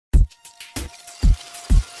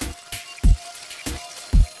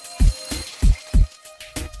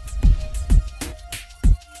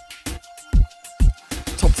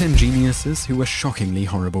10 geniuses who were shockingly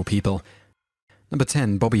horrible people. Number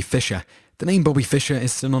 10. Bobby Fischer. The name Bobby Fischer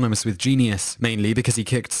is synonymous with genius, mainly because he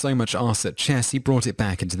kicked so much ass at chess he brought it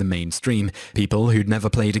back into the mainstream. People who'd never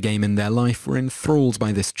played a game in their life were enthralled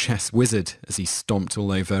by this chess wizard as he stomped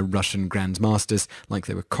all over Russian grandmasters like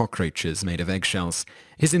they were cockroaches made of eggshells.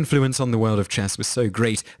 His influence on the world of chess was so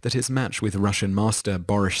great that his match with Russian master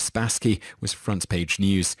Boris Spassky was front-page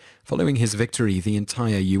news. Following his victory, the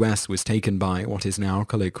entire US was taken by what is now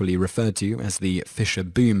colloquially referred to as the Fischer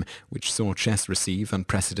boom, which saw chess receive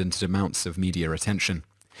unprecedented amounts of media attention.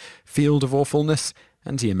 Field of awfulness,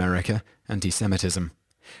 anti-America, anti-Semitism.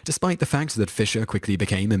 Despite the fact that Fischer quickly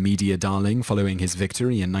became a media darling following his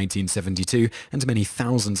victory in 1972, and many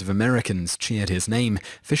thousands of Americans cheered his name,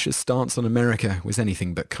 Fischer's stance on America was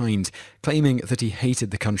anything but kind. Claiming that he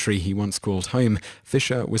hated the country he once called home,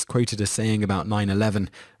 Fischer was quoted as saying about 9/11,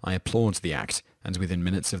 "I applaud the act," and within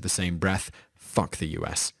minutes of the same breath, "Fuck the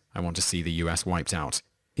US. I want to see the US wiped out."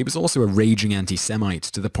 He was also a raging anti-Semite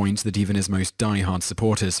to the point that even his most die-hard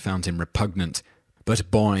supporters found him repugnant. But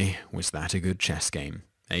boy, was that a good chess game.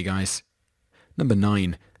 Hey guys. Number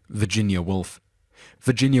 9. Virginia Woolf.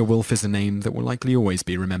 Virginia Woolf is a name that will likely always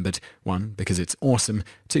be remembered. 1. Because it's awesome.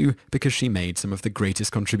 2. Because she made some of the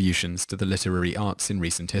greatest contributions to the literary arts in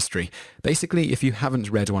recent history. Basically, if you haven't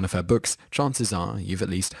read one of her books, chances are you've at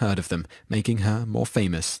least heard of them, making her more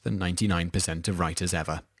famous than 99% of writers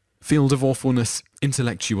ever. Field of awfulness,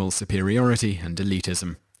 intellectual superiority, and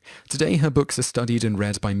elitism. Today, her books are studied and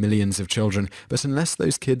read by millions of children, but unless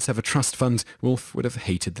those kids have a trust fund, Woolf would have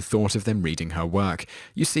hated the thought of them reading her work.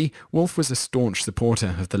 You see, Woolf was a staunch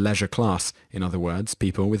supporter of the leisure class, in other words,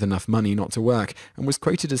 people with enough money not to work, and was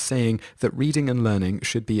quoted as saying that reading and learning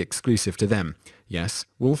should be exclusive to them. Yes,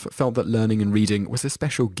 Woolf felt that learning and reading was a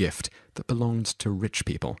special gift that belonged to rich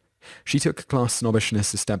people. She took class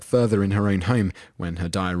snobbishness a step further in her own home. When her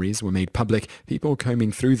diaries were made public, people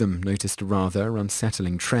combing through them noticed a rather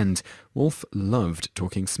unsettling trend. Woolf loved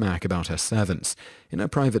talking smack about her servants. In her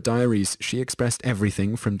private diaries, she expressed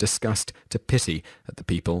everything from disgust to pity at the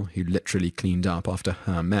people who literally cleaned up after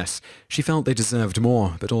her mess. She felt they deserved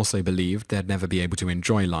more, but also believed they'd never be able to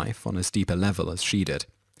enjoy life on as deep a level as she did.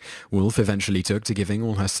 Woolf eventually took to giving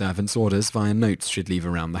all her servants orders via notes she'd leave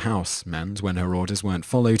around the house, and when her orders weren't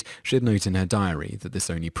followed, she'd note in her diary that this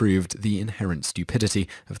only proved the inherent stupidity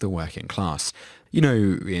of the working class. You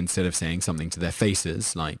know, instead of saying something to their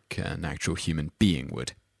faces, like an actual human being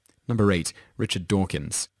would. Number 8. Richard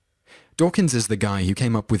Dawkins. Dawkins is the guy who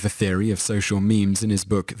came up with the theory of social memes in his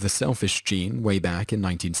book The Selfish Gene way back in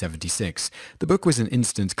 1976. The book was an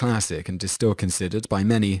instant classic and is still considered by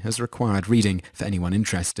many as required reading for anyone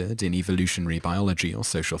interested in evolutionary biology or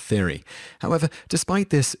social theory. However,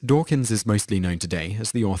 despite this, Dawkins is mostly known today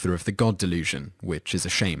as the author of The God Delusion, which is a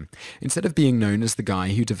shame. Instead of being known as the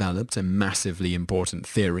guy who developed a massively important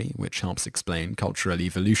theory which helps explain cultural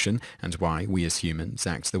evolution and why we as humans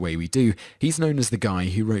act the way we do, he's known as the guy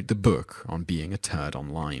who wrote the book on being a turd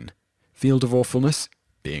online. Field of awfulness?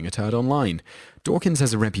 Being a turd online. Dawkins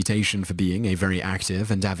has a reputation for being a very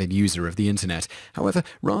active and avid user of the internet. However,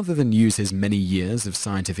 rather than use his many years of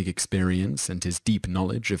scientific experience and his deep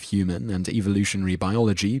knowledge of human and evolutionary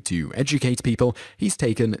biology to educate people, he's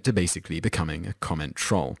taken to basically becoming a comment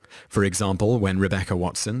troll. For example, when Rebecca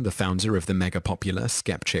Watson, the founder of the mega-popular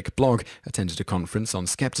Skepchick blog, attended a conference on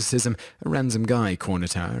skepticism, a random guy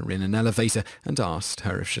cornered her in an elevator and asked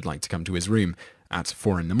her if she'd like to come to his room. At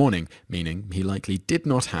 4 in the morning, meaning he likely did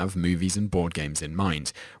not have movies and board games in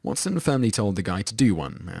mind. Watson firmly told the guy to do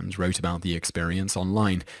one, and wrote about the experience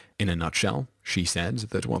online. In a nutshell, she said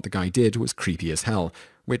that what the guy did was creepy as hell,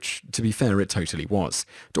 which, to be fair, it totally was.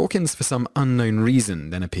 Dawkins, for some unknown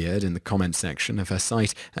reason, then appeared in the comment section of her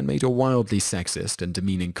site and made a wildly sexist and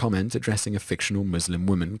demeaning comment addressing a fictional Muslim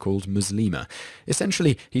woman called Muslima.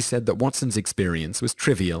 Essentially, he said that Watson's experience was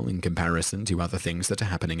trivial in comparison to other things that are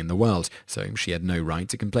happening in the world, so she had no right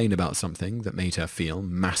to complain about something that made her feel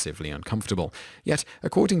massively uncomfortable. Yet,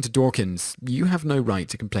 according to Dawkins, you have no right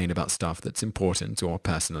to complain about stuff that's important or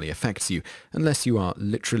personally affects you, unless you are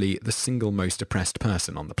literally the single most oppressed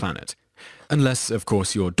person on the planet. Unless, of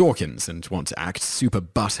course, you're Dawkins and want to act super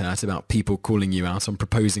butthurt about people calling you out on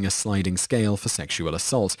proposing a sliding scale for sexual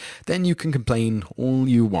assault, then you can complain all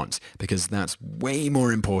you want, because that's way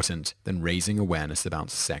more important than raising awareness about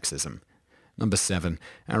sexism. Number 7.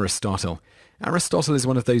 Aristotle. Aristotle is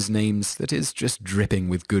one of those names that is just dripping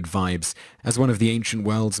with good vibes. As one of the ancient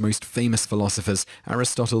world's most famous philosophers,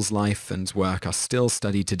 Aristotle's life and work are still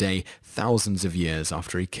studied today, thousands of years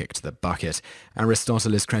after he kicked the bucket.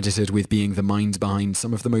 Aristotle is credited with being the mind behind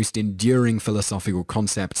some of the most enduring philosophical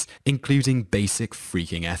concepts, including basic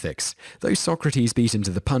freaking ethics. Though Socrates beat him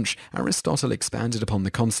to the punch, Aristotle expanded upon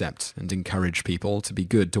the concept and encouraged people to be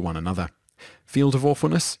good to one another. Field of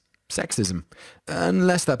awfulness? Sexism.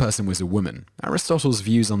 Unless that person was a woman. Aristotle's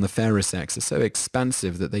views on the fairer sex are so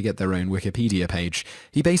expansive that they get their own Wikipedia page.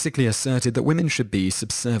 He basically asserted that women should be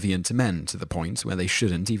subservient to men, to the point where they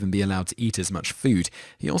shouldn't even be allowed to eat as much food.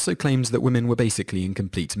 He also claims that women were basically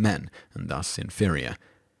incomplete men, and thus inferior.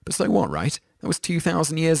 But so what, right? That was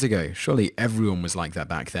 2,000 years ago. Surely everyone was like that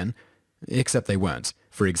back then. Except they weren't.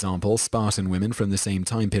 For example, Spartan women from the same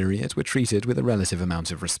time period were treated with a relative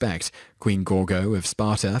amount of respect. Queen Gorgo of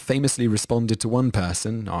Sparta famously responded to one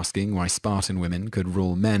person asking why Spartan women could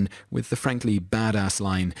rule men with the frankly badass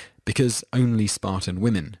line, "Because only Spartan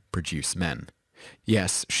women produce men."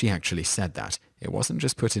 Yes, she actually said that. It wasn't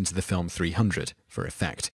just put into the film 300 for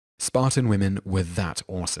effect. Spartan women were that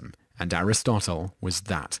awesome, and Aristotle was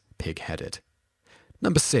that pig-headed.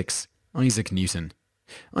 Number 6. Isaac Newton.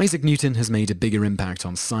 Isaac Newton has made a bigger impact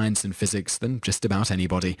on science and physics than just about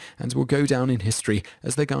anybody, and will go down in history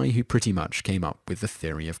as the guy who pretty much came up with the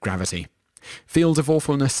theory of gravity. Field of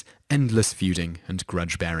awfulness, endless feuding and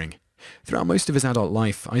grudge-bearing. Throughout most of his adult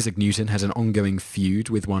life, Isaac Newton had an ongoing feud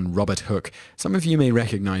with one Robert Hooke. Some of you may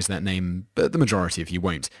recognize that name, but the majority of you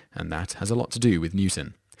won't, and that has a lot to do with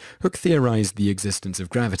Newton. Hooke theorized the existence of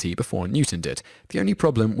gravity before Newton did. The only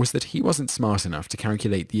problem was that he wasn't smart enough to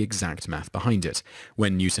calculate the exact math behind it.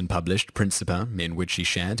 When Newton published Principia, in which he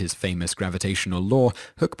shared his famous gravitational law,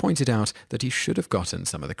 Hooke pointed out that he should have gotten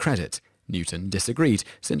some of the credit. Newton disagreed,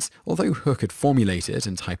 since although Hooke had formulated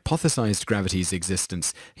and hypothesized gravity's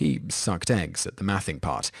existence, he sucked eggs at the mathing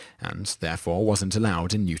part, and therefore wasn't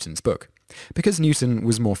allowed in Newton's book. Because Newton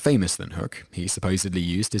was more famous than Hooke, he supposedly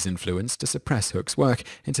used his influence to suppress Hooke's work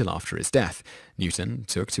until after his death. Newton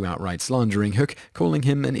took to outright slandering Hooke, calling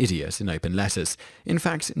him an idiot in open letters. In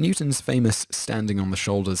fact, Newton's famous "standing on the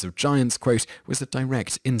shoulders of giants" quote was a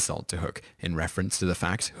direct insult to Hooke, in reference to the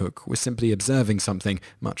fact Hooke was simply observing something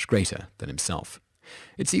much greater than himself.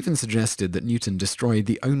 It's even suggested that Newton destroyed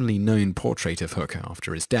the only known portrait of Hooke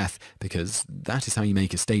after his death, because that is how you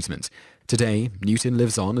make a statement. Today, Newton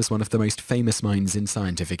lives on as one of the most famous minds in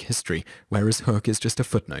scientific history, whereas Hooke is just a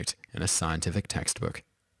footnote in a scientific textbook.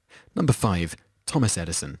 Number 5. Thomas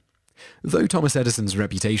Edison. Though Thomas Edison's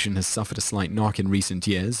reputation has suffered a slight knock in recent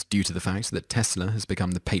years due to the fact that Tesla has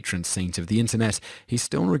become the patron saint of the internet, he's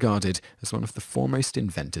still regarded as one of the foremost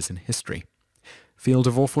inventors in history. Field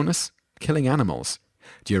of awfulness? Killing animals.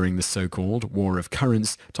 During the so-called War of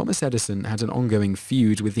Currents, Thomas Edison had an ongoing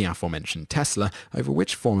feud with the aforementioned Tesla over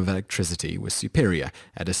which form of electricity was superior,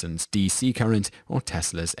 Edison's DC current or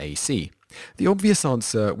Tesla's AC. The obvious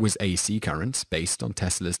answer was AC current, based on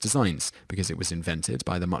Tesla's designs, because it was invented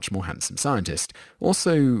by the much more handsome scientist.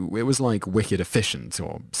 Also, it was like wicked efficient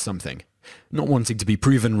or something. Not wanting to be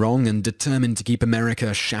proven wrong and determined to keep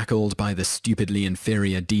America shackled by the stupidly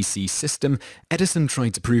inferior DC system, Edison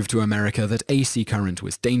tried to prove to America that AC current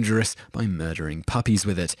was dangerous by murdering puppies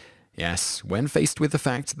with it. Yes, when faced with the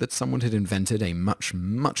fact that someone had invented a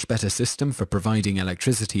much better system for providing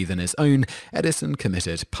electricity than his own, Edison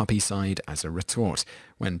committed puppycide as a retort.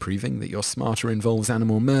 When proving that your smarter involves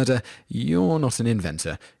animal murder, you're not an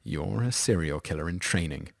inventor, you're a serial killer in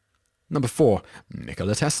training. Number 4.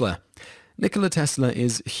 Nikola Tesla. Nikola Tesla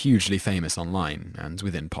is hugely famous online and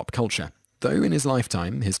within pop culture. Though in his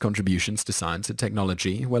lifetime his contributions to science and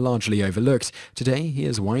technology were largely overlooked, today he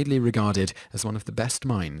is widely regarded as one of the best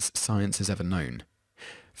minds science has ever known.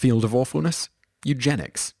 Field of awfulness?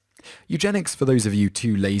 Eugenics. Eugenics, for those of you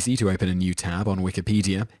too lazy to open a new tab on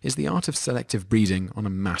Wikipedia, is the art of selective breeding on a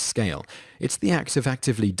mass scale. It's the act of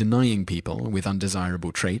actively denying people with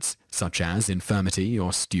undesirable traits, such as infirmity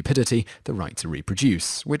or stupidity, the right to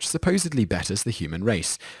reproduce, which supposedly betters the human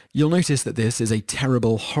race. You'll notice that this is a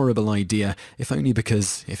terrible, horrible idea, if only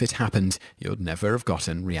because, if it happened, you'd never have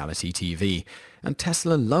gotten reality TV. And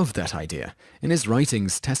Tesla loved that idea. In his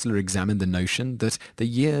writings, Tesla examined the notion that the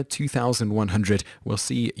year 2100 will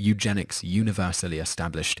see eugenics universally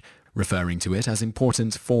established, referring to it as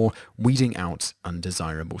important for weeding out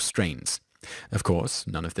undesirable strains. Of course,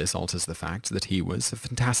 none of this alters the fact that he was a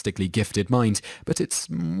fantastically gifted mind, but it's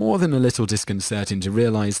more than a little disconcerting to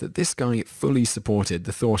realize that this guy fully supported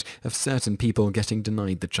the thought of certain people getting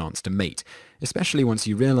denied the chance to mate, especially once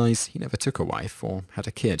you realize he never took a wife or had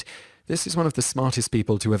a kid. This is one of the smartest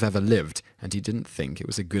people to have ever lived, and he didn't think it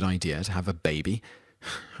was a good idea to have a baby.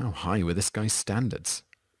 How high were this guy's standards?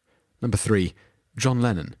 Number 3. John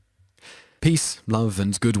Lennon. Peace, love,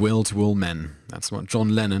 and goodwill to all men. That's what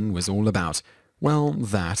John Lennon was all about. Well,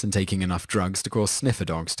 that and taking enough drugs to cause sniffer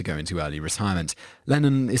dogs to go into early retirement.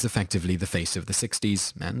 Lennon is effectively the face of the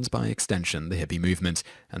 60s, and by extension the hippie movement,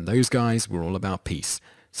 and those guys were all about peace.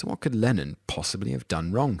 So what could Lennon possibly have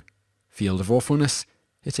done wrong? Field of awfulness?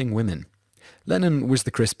 Hitting women. Lennon was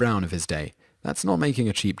the Chris Brown of his day. That's not making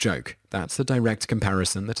a cheap joke. That's a direct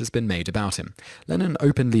comparison that has been made about him. Lennon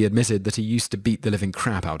openly admitted that he used to beat the living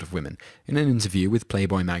crap out of women. In an interview with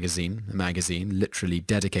Playboy magazine, a magazine literally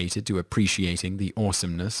dedicated to appreciating the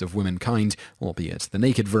awesomeness of womankind, albeit the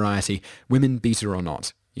naked variety, women beater or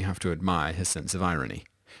not, you have to admire his sense of irony.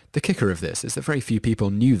 The kicker of this is that very few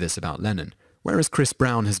people knew this about Lennon. Whereas Chris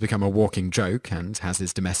Brown has become a walking joke and has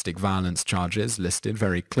his domestic violence charges listed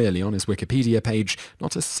very clearly on his Wikipedia page,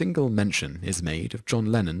 not a single mention is made of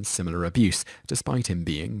John Lennon's similar abuse, despite him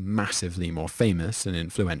being massively more famous and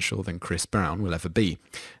influential than Chris Brown will ever be.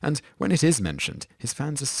 And when it is mentioned, his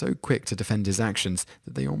fans are so quick to defend his actions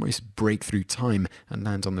that they almost break through time and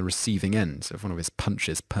land on the receiving end of one of his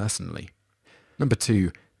punches personally. Number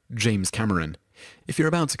 2. James Cameron. If you're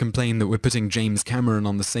about to complain that we're putting James Cameron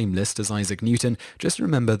on the same list as Isaac Newton, just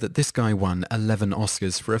remember that this guy won 11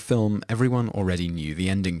 Oscars for a film everyone already knew the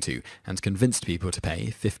ending to, and convinced people to pay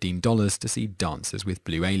 $15 to see Dances with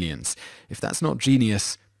Blue Aliens. If that's not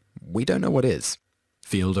genius, we don't know what is.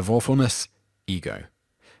 Field of awfulness? Ego.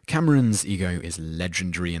 Cameron's ego is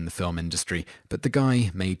legendary in the film industry, but the guy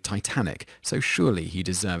made Titanic, so surely he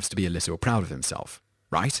deserves to be a little proud of himself,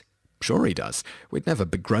 right? Sure he does. We'd never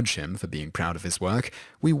begrudge him for being proud of his work.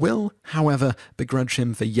 We will, however, begrudge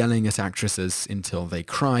him for yelling at actresses until they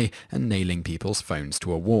cry and nailing people's phones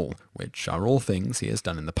to a wall, which are all things he has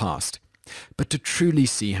done in the past. But to truly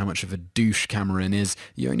see how much of a douche Cameron is,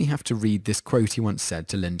 you only have to read this quote he once said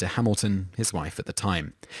to Linda Hamilton, his wife at the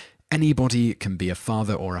time. "Anybody can be a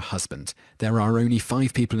father or a husband. There are only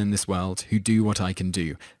 5 people in this world who do what I can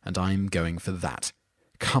do, and I'm going for that."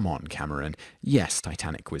 Come on, Cameron. Yes,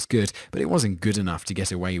 Titanic was good, but it wasn't good enough to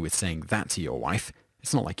get away with saying that to your wife.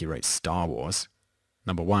 It's not like you wrote Star Wars.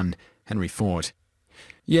 Number 1. Henry Ford.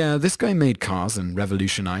 Yeah, this guy made cars and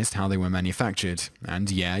revolutionized how they were manufactured.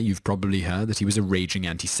 And yeah, you've probably heard that he was a raging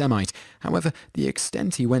anti-Semite. However, the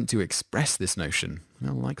extent he went to express this notion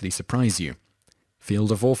will likely surprise you.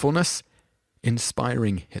 Field of awfulness?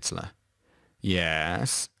 Inspiring Hitler.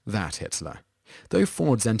 Yes, that Hitler. Though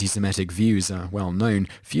Ford's anti-Semitic views are well known,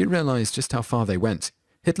 few realize just how far they went.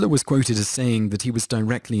 Hitler was quoted as saying that he was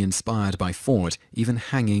directly inspired by Ford, even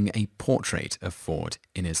hanging a portrait of Ford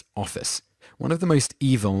in his office. One of the most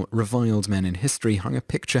evil, reviled men in history hung a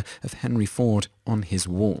picture of Henry Ford on his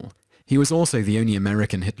wall. He was also the only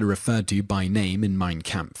American Hitler referred to by name in Mein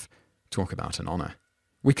Kampf. Talk about an honor.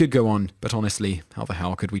 We could go on, but honestly, how the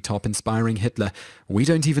hell could we top inspiring Hitler? We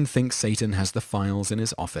don't even think Satan has the files in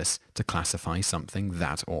his office to classify something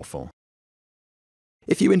that awful.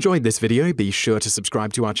 If you enjoyed this video, be sure to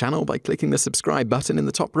subscribe to our channel by clicking the subscribe button in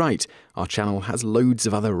the top right. Our channel has loads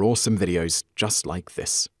of other awesome videos just like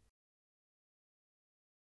this.